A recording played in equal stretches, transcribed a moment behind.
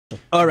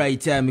All right,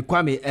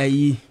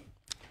 Kwame,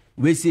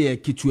 we say a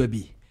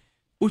kitwebi.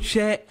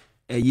 Uche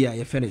a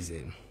year,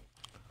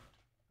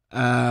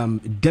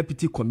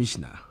 Deputy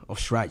Commissioner of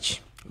Shraj,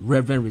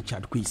 Reverend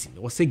Richard Quincy,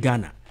 was a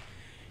Ghana.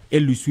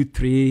 It loses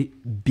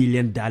 $3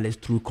 billion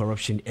through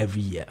corruption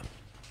every year.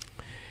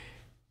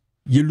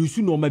 You lose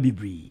no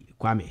maybe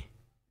Kwame.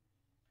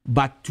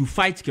 But to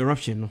fight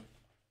corruption,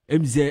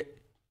 MZ,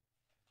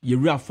 you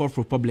real for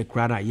public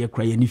rana, you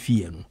cry any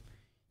fear.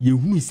 You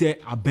who say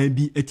a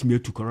baby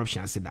etime to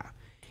corruption, said that.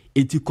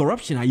 Eti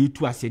corruption are you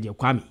two I said,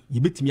 Kwame, you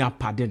bet me a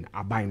pardon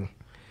a bino.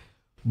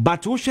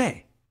 But who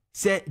say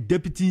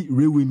Deputy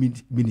Railway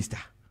Minister,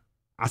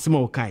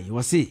 Asama Okai,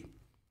 was say,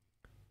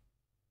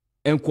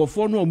 and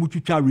Kofono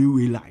Mutucha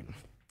railway line.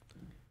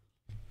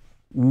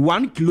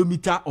 1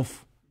 kilometer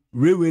of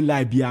railway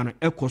line beyond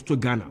a cost to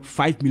Ghana,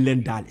 $5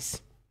 million.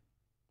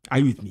 Are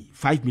you with me?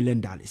 $5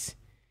 million.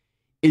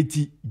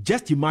 Eti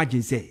just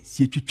imagine say,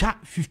 si you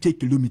 50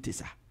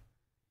 kilometers.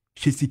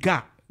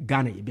 Shesika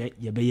Ghana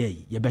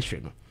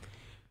yebe no.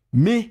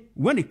 Me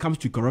when it comes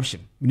to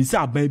corruption,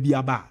 minister baby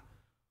aba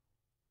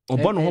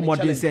obono ho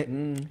model say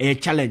a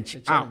challenge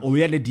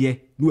oyele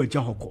de no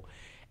agya hoko.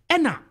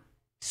 Ena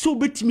so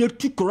betimi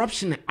atu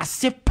corruption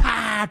ase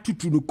pa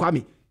tutu no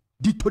Kwame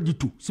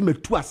dito so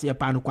metu ase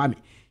pa no Kwame.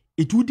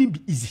 It wouldn't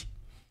be easy.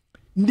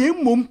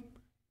 Nemom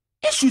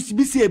issues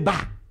bi se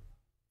ba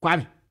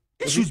Kwame.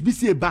 Issues bi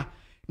se ba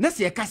na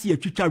se yeka se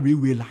yatwitwa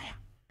railway line.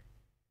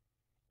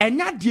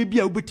 Enya die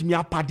bia obetimi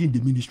apardon the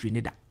ministry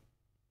neda.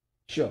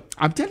 Sure.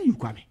 I'm telling you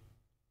Kwame.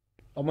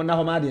 Omona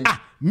ho ma de.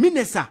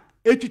 Minister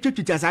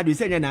etwitwa sa de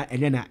se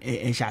enya na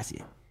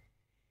ehase.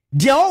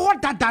 Die oho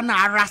dada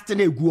na arrest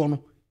na egu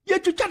ono. Ye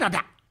twitwa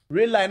dada.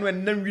 Rail line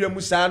when nan wi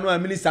amusa no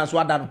minister so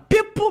ada no.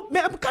 People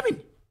I'm coming.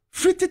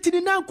 Free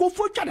titini na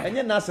nkofo twa da.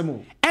 Enya na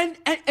asem.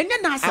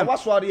 Enya na asem. I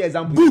was for the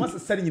example.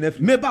 What's the nyina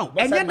fi. Meba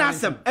enya na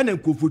asem ena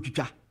nkofo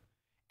twitwa.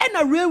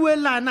 Ena railway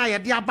line na ye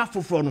de aba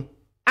foforo no.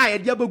 A ye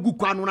abagu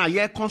kwano na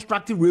ye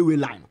constructive railway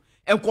line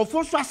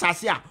enkofo so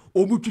asase a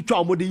omutwitwa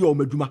omode ye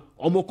omaduma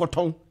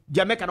omokoton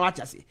jamaica na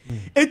wachase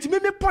etime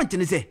me point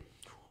ni say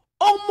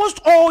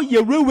almost all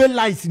your railway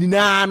lines ni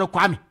na no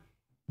Kwame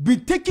be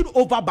taken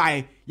over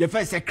by your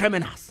first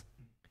criminals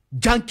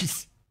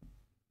junkies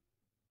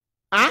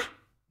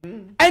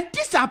and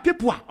these are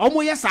people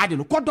omo ye sade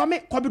no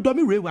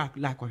kodomi railway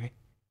line kohwe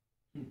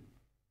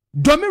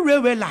domi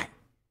railway line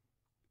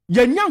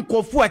yenya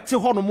nkofo ate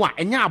ho no mu a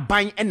enya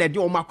aban ena de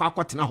o makwa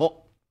akotena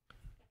ho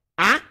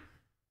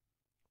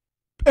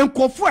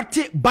nkofo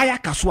ate baya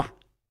kaso a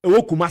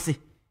ewo kumase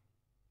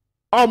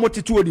o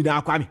motete oni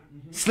na Kwame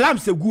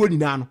slums eguo ni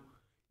na no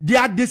they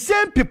are the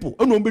same people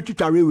eno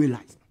mbetwitwa railway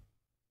lines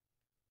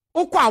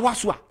okwa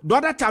awaso a the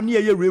other time ne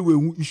ye railway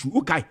hu issue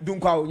ukai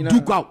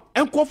dunkwa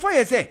nkofo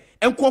ye say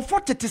nkofo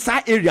tete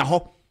sa area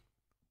ho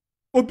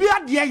obi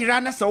ade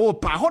yira na se wo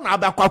pa ho na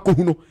abakwa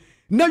kohu no.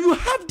 Now you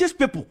have these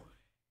people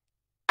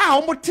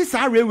almost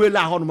sa railway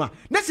line honoma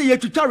na say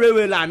yetwitwa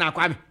railway line na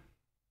Kwame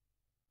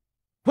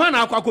when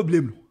akwa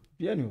blame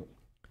no.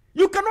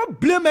 You cannot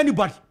blame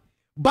anybody,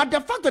 but the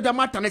fact of the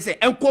matter is say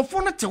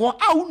enkofo no te ho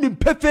a unim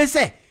pefe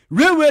say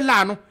railway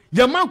line no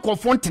ye man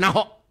confront na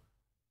ho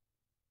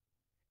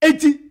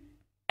enti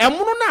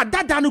emuno na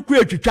dada no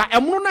kura twitwa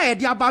emuno na ye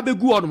de aba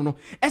begu onom no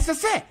ese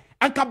say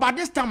anka by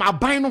this time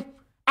aban no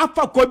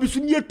afa ko bi so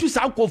ne etu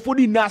sa enkofo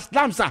ni na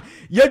slums a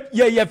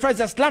ye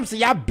friends slums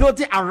ya built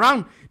it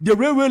around the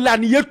railway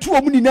line ye tu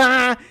omu ni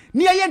na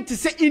ne ye nte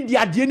say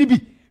India de ni bi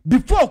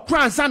before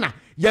Kransana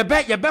ye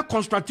be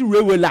constructing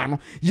railway line no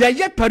ye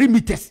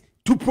perimeters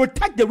to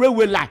protect the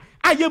railway line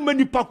aye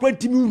mani pa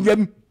kwantimi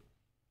wram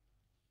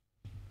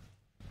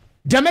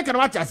Jamaica na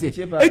what I say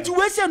it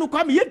we say no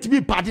Kwame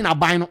yetimi pardon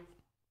aban no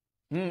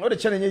o de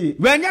chene yi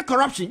when ye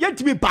corruption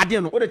yetimi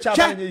pardon no o de cha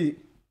ban yi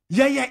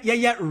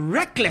ye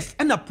reckless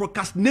and a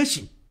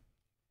procrastination.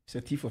 It's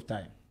a thief of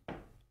time.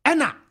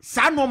 Ena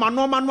sa normal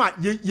no a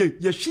ye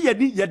hye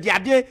ni ye de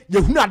ade ye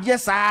hunu ade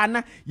sa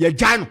na ye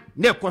gyan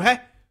na ko he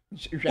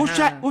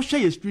o hye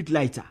ye street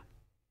lighter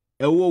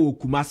ewo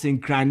Kumasi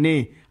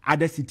Nkrane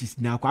other cities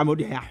na kwa mo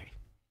de ya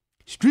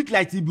street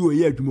light bi o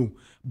ye adwuma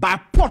by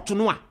port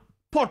no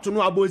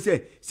abo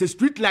say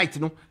street light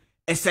no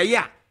eseye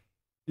a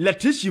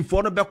electrician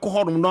for no be ko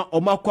ho no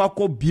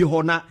omakwa bi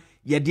ho na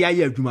ye de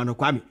aye adwuma no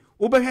Kwame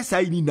obehwe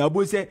sai ni na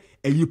abo say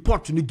eyi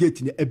port no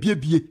gate na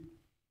ebiebie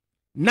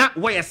na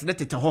wires ne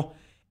tete ho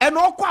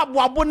eno okwa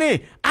aboabo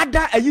ne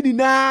ada ayi ni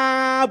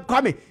na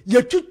Kwame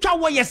ye twitwa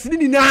wires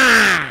ni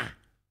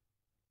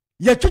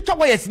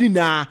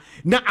na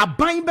na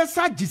aban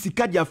besa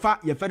jisika diafa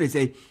ye fe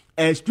say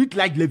street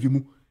light levy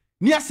mu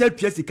ni asa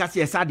twa sika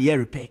se esa de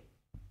repair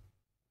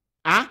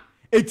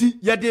eti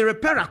ye de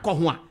repair akọ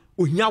ho a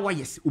ohia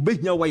wires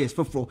obehia wires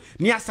foforo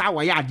ni asa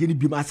wire ade ni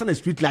bi ma asa na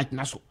street light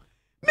na so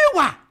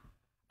mewa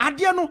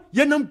ade no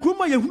ye nam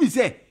kroma ye hunu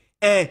say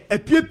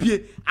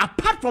epiepie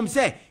apart from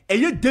say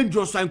eye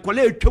dangerous and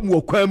kola etwam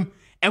okwam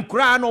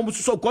enkura no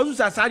mususo kozu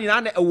sasa ni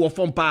na ewo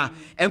fompa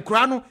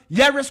enkura no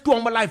ye rescue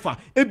on my life a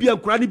ebi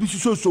enkura ni bi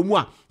suso so mu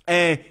a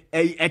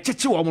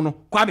echeche wo no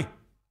Kwame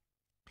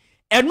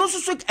ɛno nso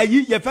so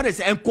ayi yɛ fɛrɛ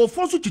sɛ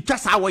nkɔfo nso twitwa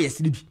saa wires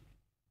ni bi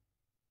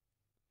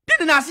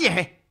dini na ase yɛ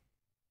hɛ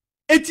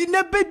eti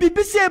na baby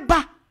bi sɛ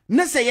ba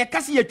na sɛ yɛ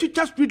kase yɛ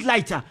twitwa street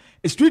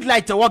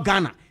light wɔ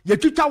Ghana yɛ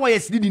twitwa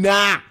wires ni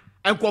na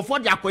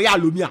nkɔfo de akɔyɛ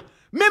alomia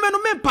meme no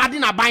me pade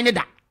na ban ne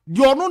da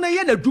de ono na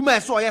yɛ na dwuma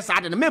ɛsɛ ɔyɛ saa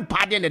de na me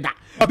pade ne da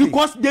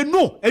because they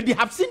know and they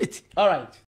have seen it. All right.